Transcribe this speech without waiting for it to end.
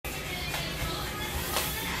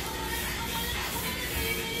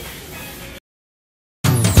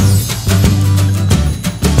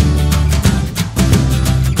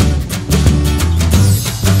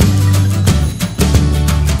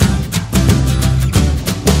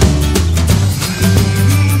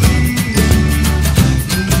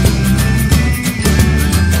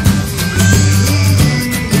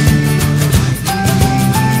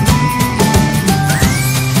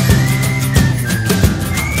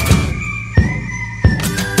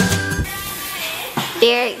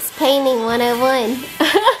Derek's painting 101.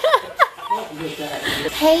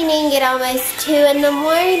 Painting at almost 2 in the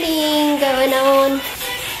morning going on.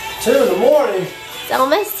 2 in the morning? It's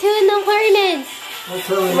almost 2 in the morning.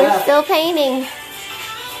 We're still painting.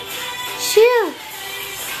 Shoo!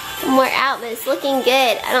 We're out, but it's looking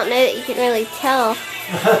good. I don't know that you can really tell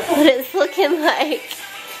what it's looking like.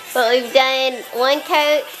 But we've done 1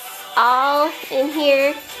 coat all in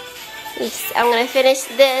here. I'm going to finish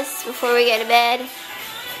this before we go to bed.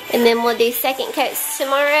 And then we'll do 2nd coats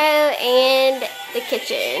tomorrow and the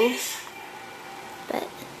kitchen. But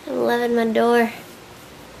I'm loving my door.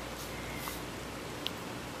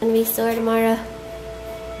 Gonna be sore tomorrow.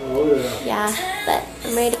 Oh yeah. Yeah, but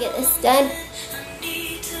I'm ready to get this done.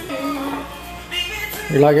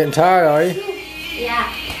 You're not getting tired, are you?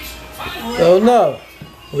 Yeah. Oh no.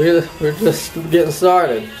 We're just getting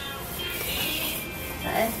started.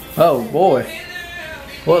 Oh boy.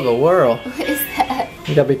 What in the world? What is that?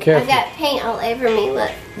 You gotta be careful. I've got paint all over me,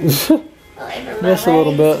 look. All over my Just a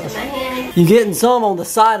little bit. legs and my hands. You're getting some on the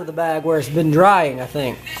side of the bag where it's been drying, I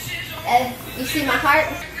think. You see my heart?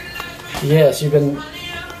 Yes, you've been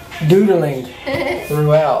doodling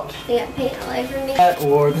throughout. I got paint all over me. That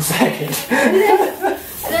or the second. I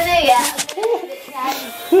don't know yet.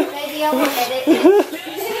 Maybe I wanted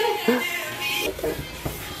it.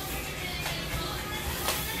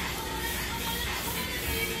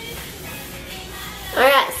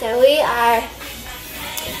 Alright, so we are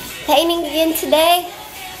painting again today.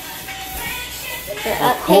 We're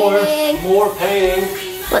up painting. More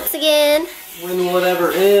painting. Once again. When will it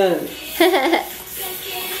ever end?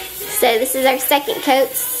 So this is our 2nd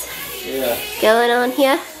coats Yeah. going on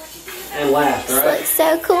here. And last, This right? looks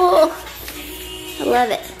so cool. I love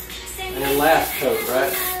it. And last coat,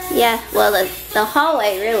 right? Yeah, well the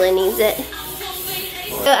hallway really needs it.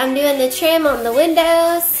 So I'm doing the trim on the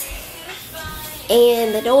windows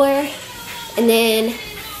and the door, and then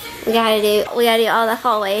we gotta do all the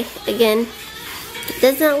hallway again. It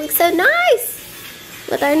does not look so nice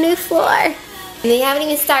with our new floor. We haven't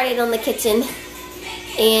even started on the kitchen,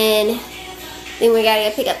 and then we gotta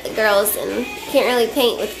go pick up the girls, and can't really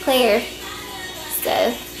paint with Claire,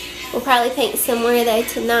 so we'll probably paint somewhere though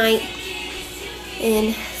tonight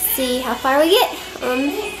and see how far we get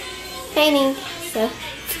on painting. So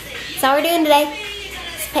that's all we're doing today.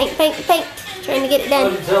 Just paint, paint, paint. Trying to get it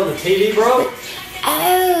done. Until the TV broke?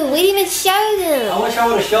 Oh, we didn't even show them. I wish I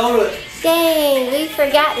would have showed it. Dang, we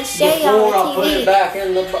forgot to show y'all Before I the put it TV. back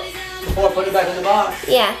in the before I put it back in the box.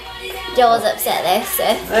 Yeah, Joel was upset though, so.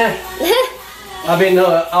 I mean, no,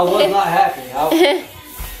 I was not happy.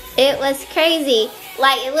 It was crazy.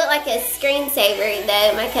 Like, it looked like a screensaver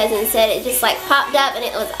though. My cousin said it just like popped up and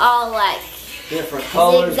it was all like Different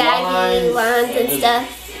colors, zigzaggy lines and It was-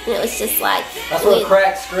 stuff. And it was just like, That's what a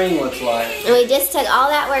cracked screen looks like. and we just took all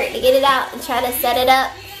that work to get it out and try to set it up,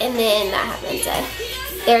 and then that happened. So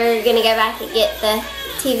they're gonna go back and get the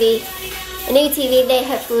TV, a new TV today.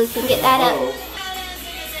 Hopefully we can get that up.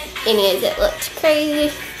 Anyways, it looked crazy.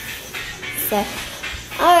 So,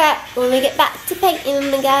 alright, when we get back to painting,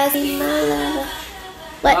 the guys, my love.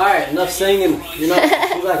 What? Alright, enough singing. You're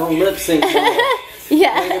not on lip sync.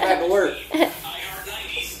 Yeah. Get back to work.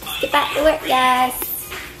 Get back to work, guys.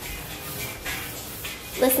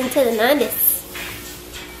 Listen to the 90s.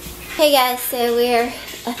 Hey guys, so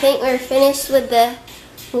I think we're finished with the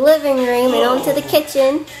living room and on to the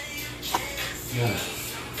kitchen.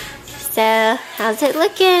 So, how's it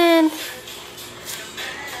looking?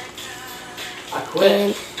 I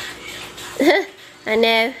quit. I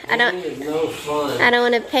know. Painting is no fun. I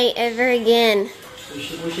don't want to paint ever again. We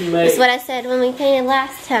should make That's what I said when we painted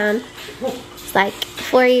last time. It's like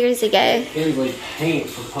 4 years ago. Kinsley paint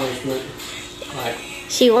for punishment. Like,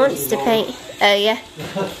 She wants to paint. Oh yeah.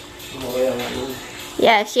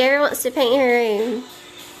 Yeah, if she ever wants to paint her room,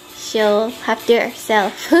 she'll have to do it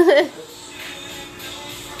herself.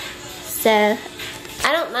 So,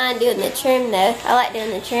 I don't mind doing the trim though. I like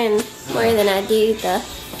doing the trim more than I do the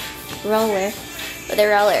roller. But the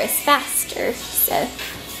roller is faster. So,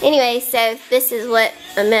 anyway, so this is what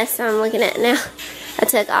a mess I'm looking at now. I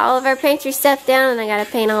took all of our pantry stuff down and I gotta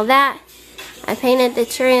paint all that. I painted the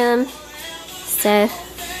trim. So,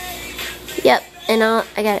 yep, and all,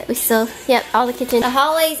 I got it, all the kitchen. The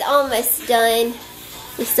hallway's almost done.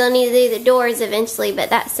 We still need to do the doors eventually, but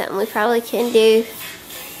that's something we probably can do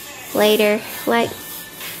later. Like,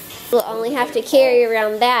 we'll only have to carry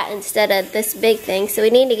around that instead of this big thing. So we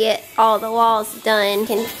need to get all the walls done.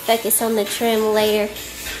 Can focus on the trim later.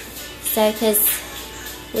 So, because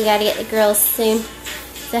we got to get the girls soon.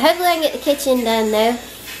 So hopefully I can get the kitchen done though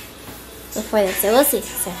before then. So we'll see.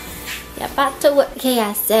 So yeah, back to work. Okay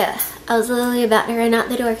guys, so I was literally about to run out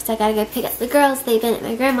the door because I gotta go pick up the girls. They've been at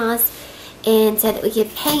my grandma's and said that we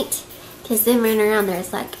could paint, because them running around there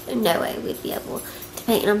is like no way we'd be able to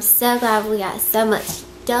paint. And I'm so glad we got so much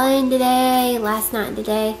done today, last night and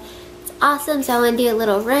today. It's awesome. So I want to do a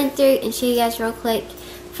little run through and show you guys real quick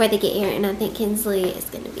before they get here, and I think Kinsley is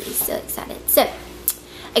going to be so excited. So,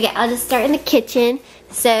 okay, I'll just start in the kitchen.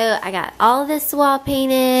 So I got all this wall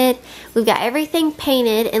painted. We've got everything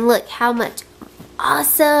painted, and look how much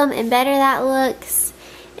awesome and better that looks.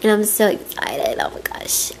 And I'm so excited. Oh my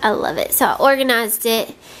gosh, I love it. So I organized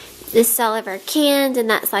it. This is all of our cans, and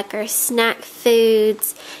that's like our snack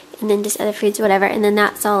foods, and then just other foods, whatever. And then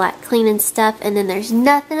that's all like cleaning stuff. And then there's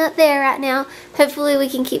nothing up there right now. Hopefully we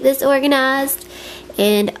can keep this organized.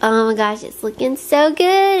 And oh my gosh, it's looking so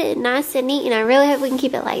good and nice and neat, and I really hope we can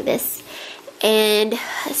keep it like this. And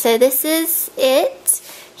so this is it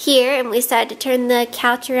here, and we decided to turn the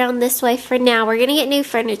couch around this way for now. We're gonna get new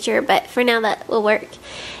furniture, but for now that will work.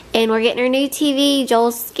 And we're getting our new TV.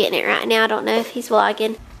 Joel's getting it right now. I don't know if he's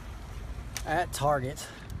vlogging. At Target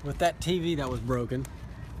with that TV that was broken,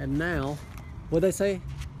 and now, what'd they say?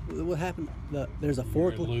 What happened? There's a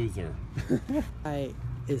forklift. You're a loser. I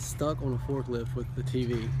is stuck on a forklift with the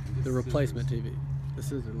TV, the replacement TV, the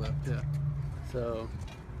scissor lift, yeah. So,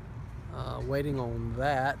 waiting on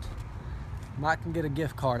that. Might can get a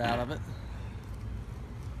gift card out of it.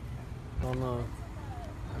 I don't know.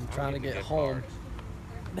 I'm trying to get home.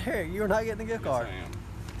 There, you're not getting the gift card. Yes, I am.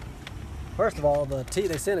 First of all, they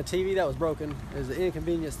sent a TV that was broken. It was an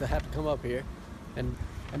inconvenience to have to come up here, and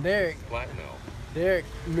Derek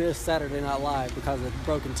missed Saturday Night Live because of the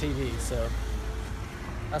broken TV. So.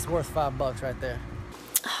 That's worth $5 right there.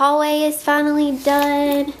 Hallway is finally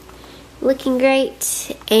done. Looking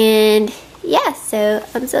great. And yeah, so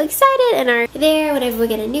I'm so excited. And our there, whenever we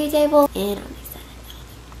get a new table. And I'm excited.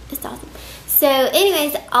 It's awesome. So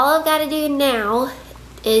anyways, all I've got to do now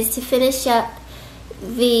is to finish up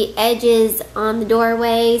the edges on the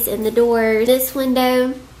doorways and the doors. This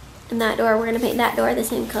window and that door, we're going to paint that door the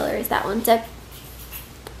same color as that one. So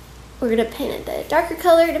we're going to paint it the darker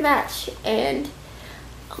color to match. And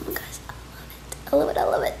oh my gosh, I love it, I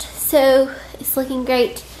love it. So, it's looking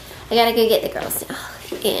great. I gotta go get the girls now.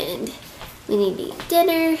 And we need to eat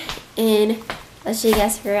dinner. And I'll show you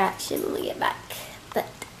guys her reaction when we get back. But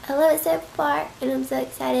I love it so far, and I'm so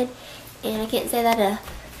excited. And I can't say that enough.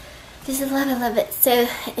 Just love it. So,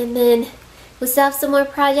 and then we still have some more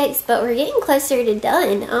projects, but we're getting closer to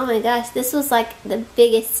done. Oh my gosh, this was like the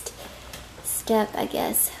biggest step, I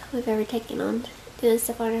guess, we've ever taken on doing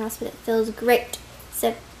stuff on our house, but it feels great.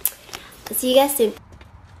 So, I'll see you guys soon.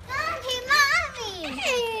 Mommy!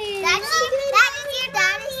 Hey, Daddy's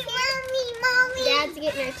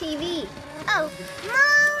getting our TV. Oh,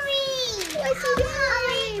 Mommy! What's he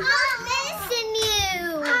doing? I'm missing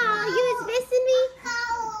you. Oh, you was missing me?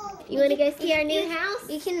 You want to go see our new house?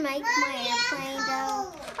 You can make my airplane though.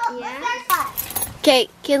 Yeah? Okay,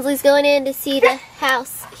 Kinsley's going in to see the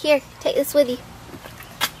house. Here, take this with you.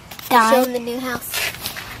 Show him the new house.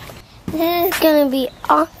 This is going to be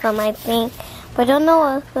awesome, I think. But I don't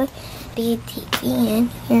know if we'll be TV in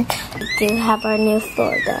here. We do have our new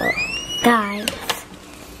floor, though. Guys,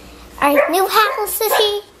 our new house is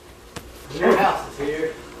here. Your house is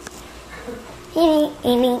here. There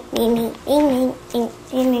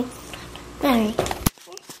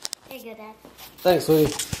you go, Dad. Thanks,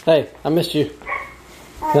 sweetie. Hey, I missed you.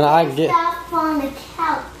 Then I get stuff on the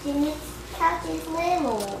couch, and this couch is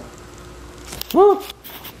little. Woo.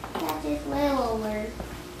 Couch is littler.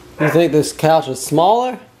 You think this couch is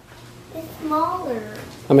smaller? It's smaller.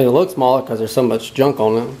 I mean, it looks smaller because there's so much junk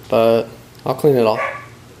on it, but I'll clean it off.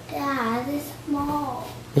 Dad, it's small.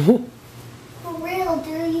 For real,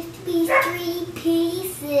 there used to be 3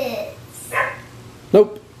 pieces.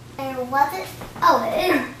 Nope. There wasn't? Oh,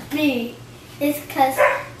 it is big. It's because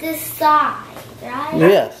this side, right?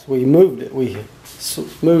 Yes, we moved it. We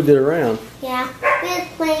moved it around. Yeah, we're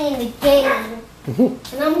playing the game. And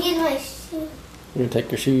I'm getting my shoes. You're going to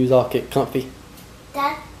take your shoes off, get comfy.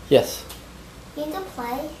 Dad, Yes. you need to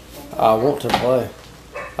play? I want to play.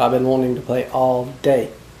 I've been wanting to play all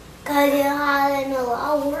day. Because you had a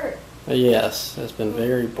lot of work. Yes, it's been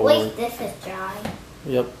very boring. Wait, this is dry.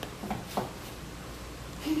 Yep.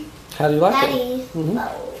 How do you like Daddy, it?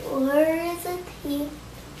 where is the TV?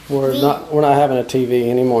 We're not having a TV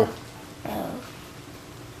anymore. Oh.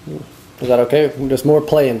 Is that okay? Just more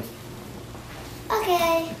playing.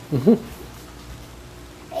 Okay.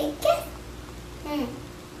 I guess.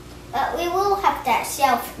 But we will have that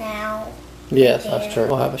shelf now. Yes, that's true.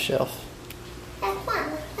 We'll have a shelf. That's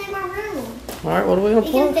fun. Let's play my room. All right, what are we gonna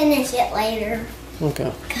We can play? finish it later.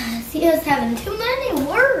 Okay. Because he was having too many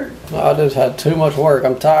words. I just had too much work.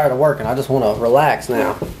 I'm tired of working. I just want to relax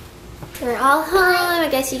now. We're all home. I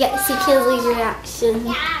guess you got to see Kinsley's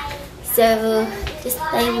reaction. So, just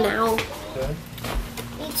play now. Okay.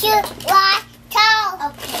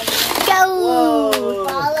 Okay. Go!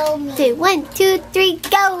 Follow me. 2, 1, 2, 3,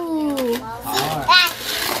 go! I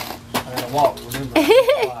gotta walk. Remember, I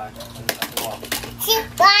have to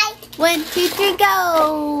walk. 1, 2, 3,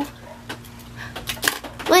 go!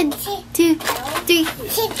 1, 2, 3, go!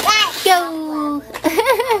 Go!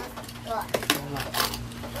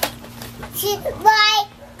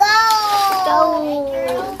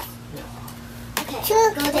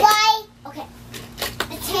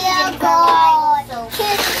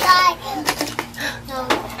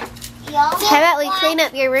 Okay. How about we clean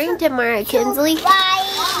up your room tomorrow, Kinsley?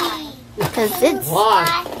 Because it's... Why?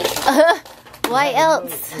 Why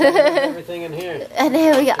else? Everything in here. I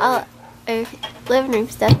know, we got all our living room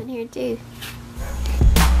stuff in here too.